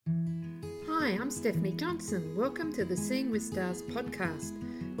Hi, I'm Stephanie Johnson. Welcome to the Seeing with Stars podcast,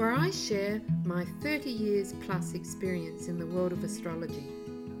 where I share my 30 years plus experience in the world of astrology.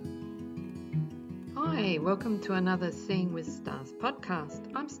 Hi, welcome to another Seeing with Stars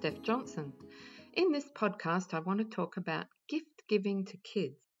podcast. I'm Steph Johnson. In this podcast, I want to talk about gift giving to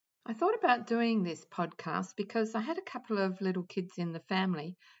kids. I thought about doing this podcast because I had a couple of little kids in the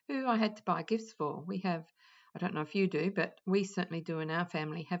family who I had to buy gifts for. We have, I don't know if you do, but we certainly do in our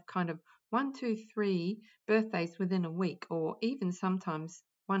family, have kind of 1, 2, 3 birthdays within a week, or even sometimes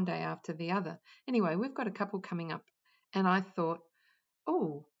one day after the other. Anyway, we've got a couple coming up, and I thought,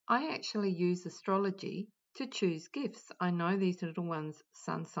 I actually use astrology to choose gifts. I know these little ones'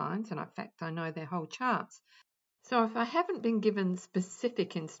 sun signs, and in fact, I know their whole charts. So if I haven't been given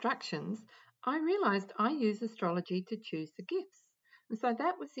specific instructions, I realized I use astrology to choose the gifts. And so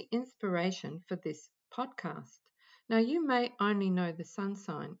that was the inspiration for this podcast. Now, you may only know the sun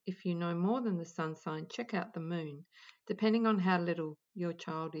sign. If you know more than the sun sign, check out the moon, depending on how little your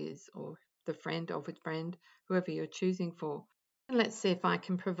child is, or the friend of a friend, whoever you're choosing for. And let's see if I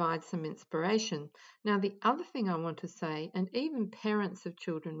can provide some inspiration. Now, the other thing I want to say, and even parents of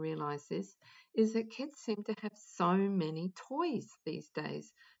children realize this, is that kids seem to have so many toys these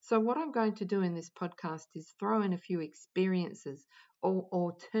days. So what I'm going to do in this podcast is throw in a few experiences or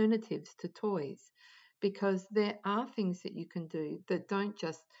alternatives to toys, because there are things that you can do that don't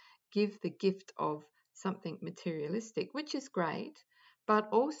just give the gift of something materialistic, which is great, but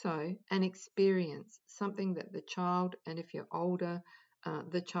also an experience, something that the child, and if you're older,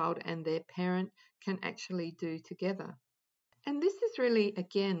 the child and their parent can actually do together. And this is really,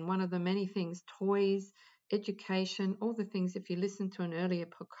 again, one of the many things, toys, education, all the things. If you listen to an earlier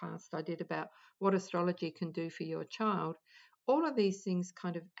podcast I did about what astrology can do for your child, all of these things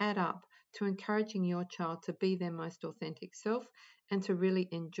kind of add up to encouraging your child to be their most authentic self and to really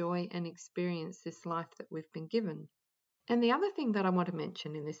enjoy and experience this life that we've been given. And the other thing that I want to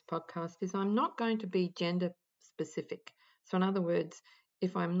mention in this podcast is I'm not going to be gender specific. So in other words,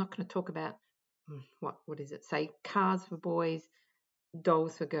 if I'm not going to talk about say cars for boys,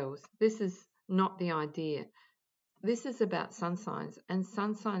 dolls for girls. This is not the idea. This is about sun signs, and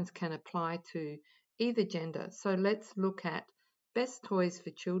sun signs can apply to either gender. So let's look at best toys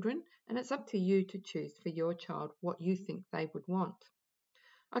for children, and it's up to you to choose for your child what you think they would want.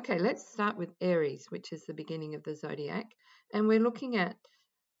 Okay, let's start with Aries, which is the beginning of the zodiac, and we're looking at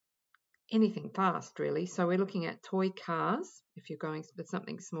anything fast, really. So we're looking at toy cars, if you're going for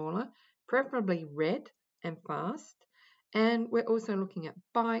something smaller, preferably red and fast. And we're also looking at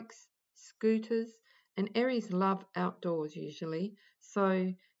bikes, scooters, and Aries love outdoors usually,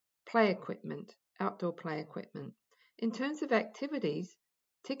 so outdoor play equipment. In terms of activities,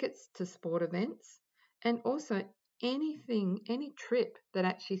 tickets to sport events, and also any trip that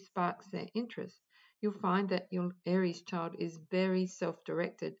actually sparks their interest. You'll find that your Aries child is very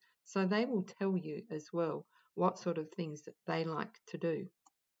self-directed, so they will tell you as well what sort of things that they like to do.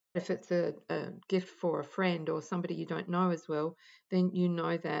 If it's a gift for a friend or somebody you don't know as well, then you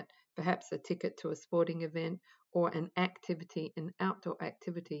know that perhaps a ticket to a sporting event or an outdoor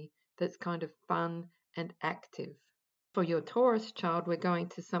activity that's kind of fun and active. For your Taurus child, we're going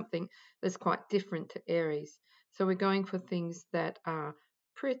to something that's quite different to Aries. So we're going for things that are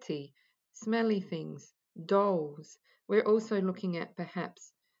pretty, smelly things, dolls. We're also looking at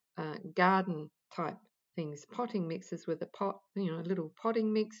perhaps garden type things, potting mixes with a pot, a little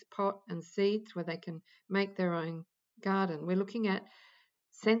potting mix, pot and seeds where they can make their own garden. We're looking at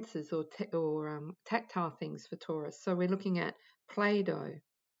sensors or tactile things for Taurus. So we're looking at Play-Doh.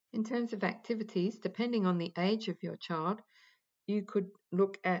 In terms of activities, depending on the age of your child, you could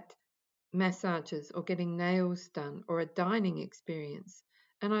look at massages or getting nails done or a dining experience.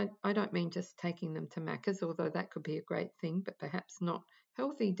 And I don't mean just taking them to Macca's, although that could be a great thing, but perhaps not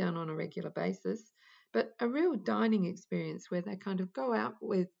healthy done on a regular basis. But a real dining experience where they kind of go out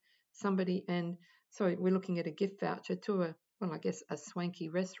with somebody, and so we're looking at a gift voucher to a swanky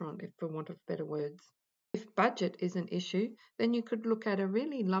restaurant, if for want of better words. If budget is an issue, then you could look at a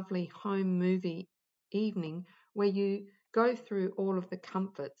really lovely home movie evening where you go through all of the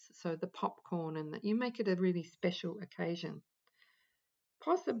comforts, so the popcorn, and that you make it a really special occasion.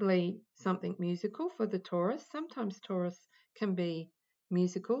 Possibly something musical for the Taurus. Sometimes Taurus can be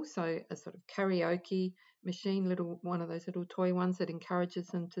musical, so a sort of karaoke machine, one of those little toy ones that encourages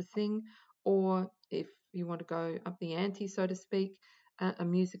them to sing, or if you want to go up the ante, so to speak, a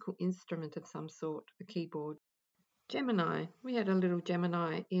musical instrument of some sort, a keyboard. Gemini. We had a little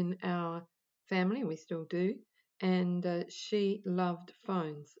Gemini in our family, we still do, and she loved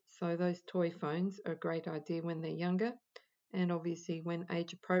phones. So those toy phones are a great idea when they're younger. and obviously when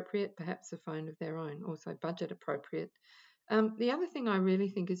age appropriate, perhaps a phone of their own, also budget appropriate. The other thing I really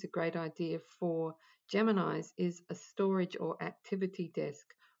think is a great idea for Geminis is a storage or activity desk,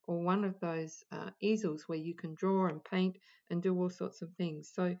 or one of those easels where you can draw and paint and do all sorts of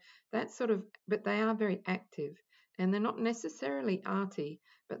things. So that's but they are very active, and they're not necessarily arty,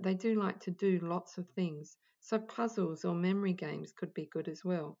 but they do like to do lots of things. So puzzles or memory games could be good as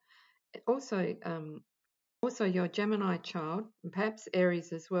well. Also, your Gemini child, and perhaps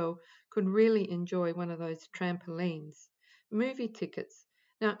Aries as well, could really enjoy one of those trampolines. Movie tickets.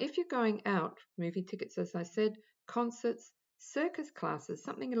 Now, if you're going out, movie tickets, as I said, concerts, circus classes,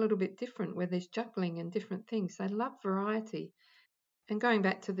 something a little bit different where there's juggling and different things. They love variety. And going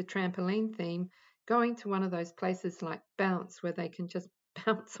back to the trampoline theme, going to one of those places like Bounce where they can just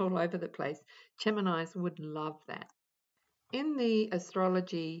bounce all over the place, Geminis would love that. In the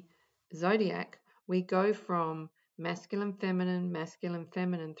astrology zodiac, we go from masculine,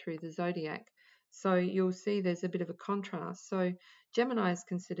 feminine through the zodiac. So you'll see there's a bit of a contrast. So Gemini is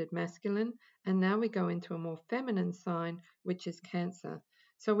considered masculine, and now we go into a more feminine sign, which is Cancer.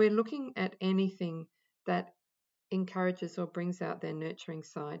 So we're looking at anything that encourages or brings out their nurturing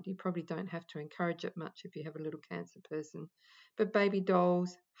side. You probably don't have to encourage it much if you have a little Cancer person. But baby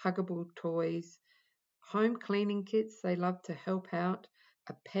dolls, huggable toys, home cleaning kits, they love to help out.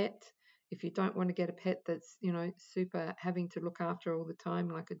 A pet, if you don't want to get a pet that's, super having to look after all the time,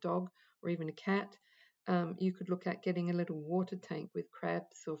 like a dog or even a cat, you could look at getting a little water tank with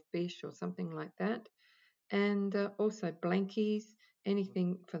crabs or fish or something like that. And also blankies,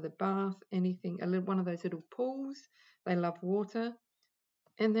 anything for the bath, one of those little pools. They love water.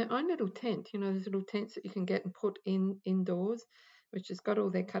 And their own little tent, those little tents that you can get and put indoors, which has got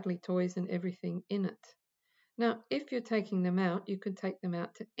all their cuddly toys and everything in it. Now, if you're taking them out, you could take them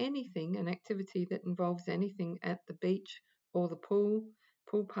out to anything, an activity that involves anything at the beach or the pool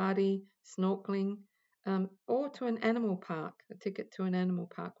party, snorkeling, or to an animal park. A ticket to an animal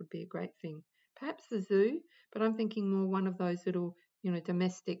park would be a great thing. Perhaps the zoo, but I'm thinking more one of those little,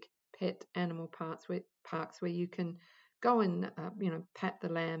 domestic pet animal parks where you can go and, pat the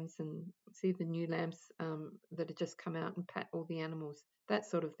lambs and see the new lambs that have just come out and pat all the animals, that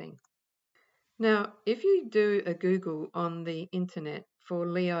sort of thing. Now, if you do a Google on the internet for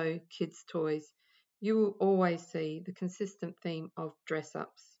Leo kids' toys, you will always see the consistent theme of dress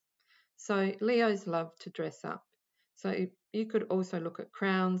ups. So, Leos love to dress up. So, you could also look at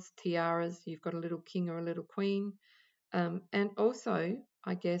crowns, tiaras, you've got a little king or a little queen. And also,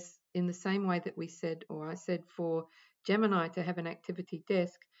 I guess, in the same way that I said for Gemini to have an activity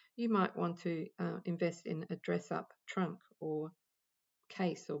desk, you might want to invest in a dress up trunk or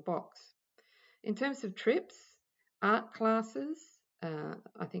case or box. In terms of trips, art classes,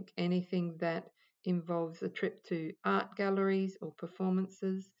 I think anything that involves a trip to art galleries or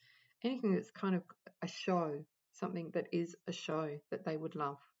performances, anything that's kind of a show, something that is a show that they would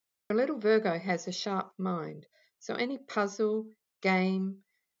love. A little Virgo has a sharp mind, so any puzzle, game,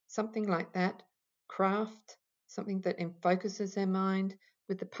 something like that, craft, something that focuses their mind.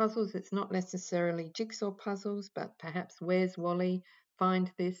 With the puzzles, it's not necessarily jigsaw puzzles, but perhaps Where's Wally,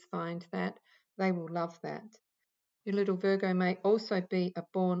 find this, find that. They will love that. Your little Virgo may also be a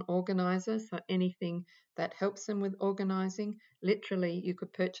born organizer, so anything that helps them with organizing. Literally, you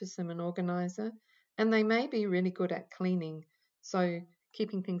could purchase them an organizer. And they may be really good at cleaning, so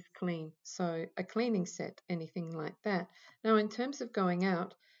keeping things clean. So a cleaning set, anything like that. Now, in terms of going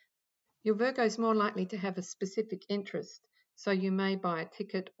out, your Virgo is more likely to have a specific interest. So you may buy a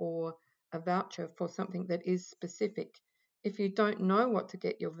ticket or a voucher for something that is specific. If you don't know what to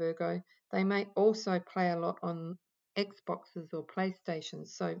get your Virgo, they may also play a lot on Xboxes or PlayStations,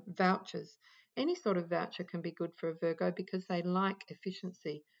 so vouchers. Any sort of voucher can be good for a Virgo because they like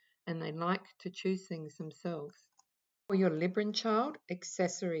efficiency and they like to choose things themselves. For your Libran child,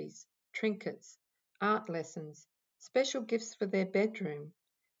 accessories, trinkets, art lessons, special gifts for their bedroom.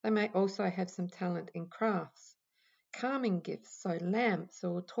 They may also have some talent in crafts. Calming gifts, so lamps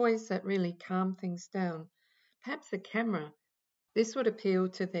or toys that really calm things down. Perhaps a camera. This would appeal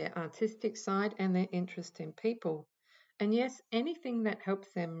to their artistic side and their interest in people. And yes, anything that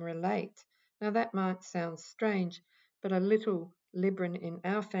helps them relate. Now that might sound strange, but a little Libran in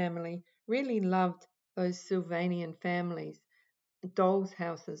our family really loved those Sylvanian families, dolls'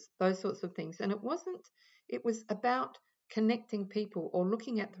 houses, those sorts of things. And it was about connecting people or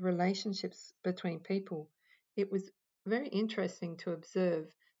looking at the relationships between people. It was very interesting to observe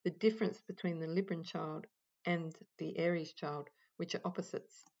the difference between the Libran child and the Aries child, which are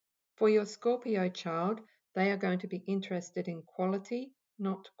opposites. For your Scorpio child, they are going to be interested in quality,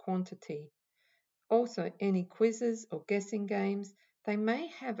 not quantity. Also, any quizzes or guessing games, they may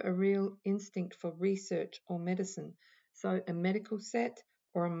have a real instinct for research or medicine, so a medical set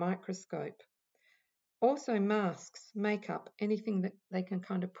or a microscope. Also, masks, makeup, anything that they can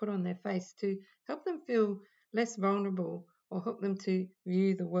kind of put on their face to help them feel less vulnerable or help them to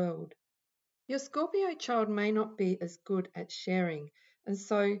view the world. Your Scorpio child may not be as good at sharing, and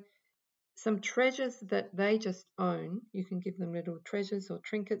so some treasures that they just own, you can give them little treasures or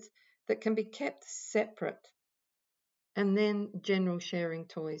trinkets that can be kept separate, and then general sharing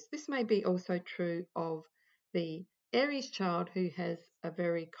toys. This may be also true of the Aries child who has a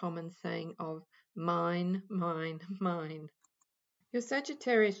very common saying of mine, mine, mine. Your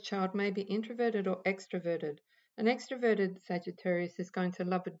Sagittarius child may be introverted or extroverted. An extroverted Sagittarius is going to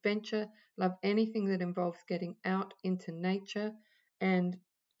love adventure, love anything that involves getting out into nature, and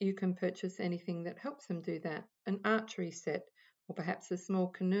you can purchase anything that helps them do that. An archery set, or perhaps a small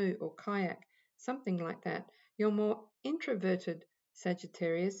canoe or kayak, something like that. Your more introverted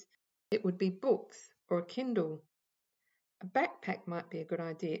Sagittarius, it would be books or a Kindle. A backpack might be a good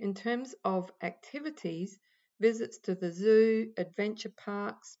idea. In terms of activities, visits to the zoo, adventure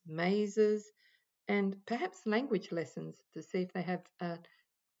parks, mazes, and perhaps language lessons to see if they have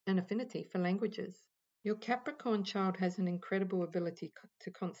an affinity for languages. Your Capricorn child has an incredible ability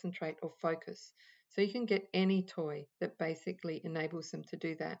to concentrate or focus, so you can get any toy that basically enables them to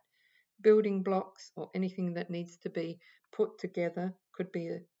do that. Building blocks or anything that needs to be put together could be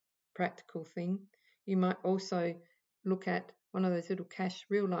a practical thing. You might also look at one of those little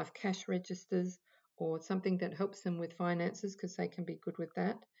real life cash registers or something that helps them with finances because they can be good with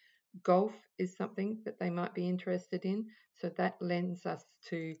that. Golf is something that they might be interested in, so that lends us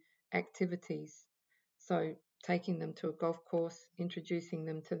to activities. So taking them to a golf course, introducing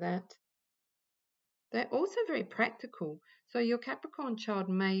them to that. They're also very practical. So your Capricorn child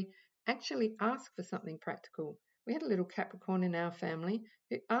may actually ask for something practical. We had a little Capricorn in our family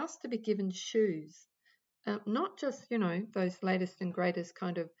who asked to be given shoes. Not just, those latest and greatest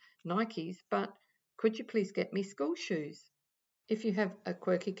kind of Nikes, but could you please get me school shoes? If you have a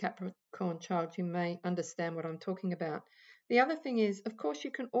quirky Capricorn child, you may understand what I'm talking about. The other thing is, of course,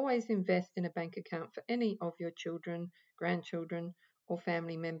 you can always invest in a bank account for any of your children, grandchildren, or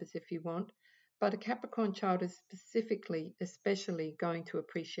family members if you want. But a Capricorn child is especially going to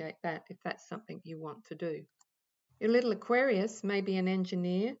appreciate that if that's something you want to do. Your little Aquarius may be an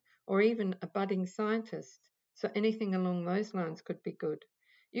engineer or even a budding scientist, so anything along those lines could be good.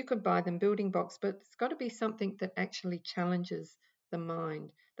 You could buy them building blocks, but it's got to be something that actually challenges the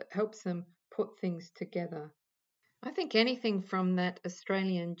mind, that helps them put things together. I think anything from that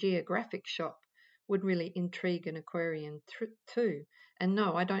Australian Geographic shop would really intrigue an Aquarian too. And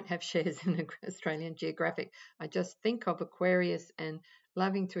no, I don't have shares in Australian Geographic. I just think of Aquarius and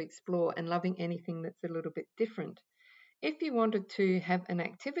loving to explore and loving anything that's a little bit different. If you wanted to have an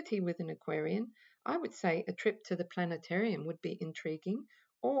activity with an Aquarian, I would say a trip to the planetarium would be intriguing,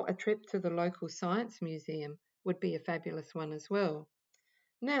 or a trip to the local science museum would be a fabulous one as well.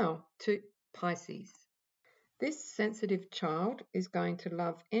 Now to Pisces. This sensitive child is going to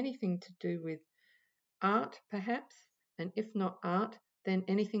love anything to do with art, perhaps, and if not art, then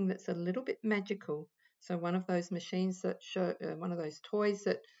anything that's a little bit magical. So one of those machines that show, one of those toys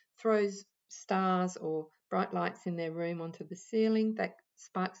that throws stars or bright lights in their room onto the ceiling, that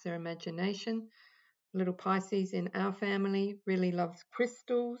sparks their imagination. Little Pisces in our family really loves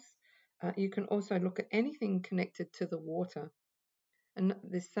crystals. You can also look at anything connected to the water. And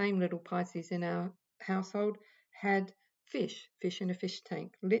the same little Pisces in our household had fish in a fish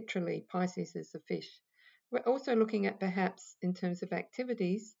tank. Literally, Pisces is a fish. We're also looking at perhaps in terms of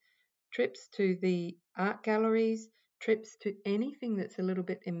activities, trips to the art galleries, trips to anything that's a little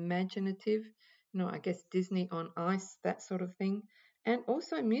bit imaginative, I guess Disney on Ice, that sort of thing, and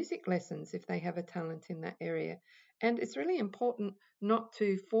also music lessons if they have a talent in that area. And it's really important not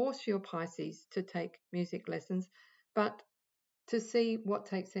to force your Pisces to take music lessons, but to see what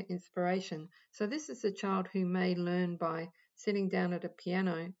takes their inspiration. So this is a child who may learn by sitting down at a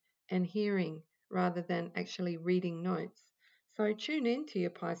piano and hearing rather than actually reading notes. So tune in to your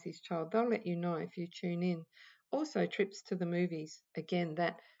Pisces child. They'll let you know if you tune in. Also trips to the movies. Again,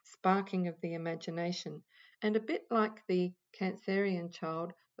 that sparking of the imagination. And a bit like the Cancerian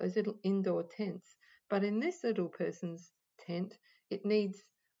child, those little indoor tents. But in this little person's tent, it needs,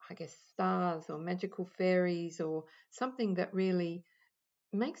 I guess, stars or magical fairies or something that really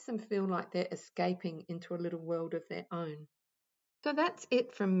makes them feel like they're escaping into a little world of their own. So that's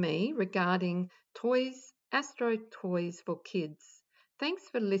it from me regarding toys, Astro Toys for Kids. Thanks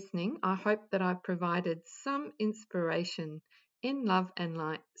for listening. I hope that I've provided some inspiration In love and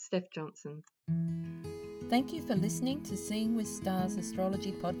light, Steph Johnson. Thank you for listening to Seeing with Stars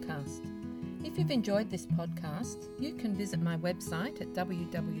Astrology Podcast. If you've enjoyed this podcast, you can visit my website at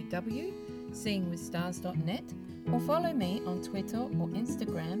www.seeingwithstars.net or follow me on Twitter or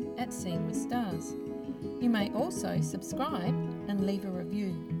Instagram at Seeing with Stars. You may also subscribe and leave a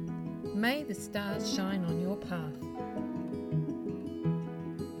review. May the stars shine on your path.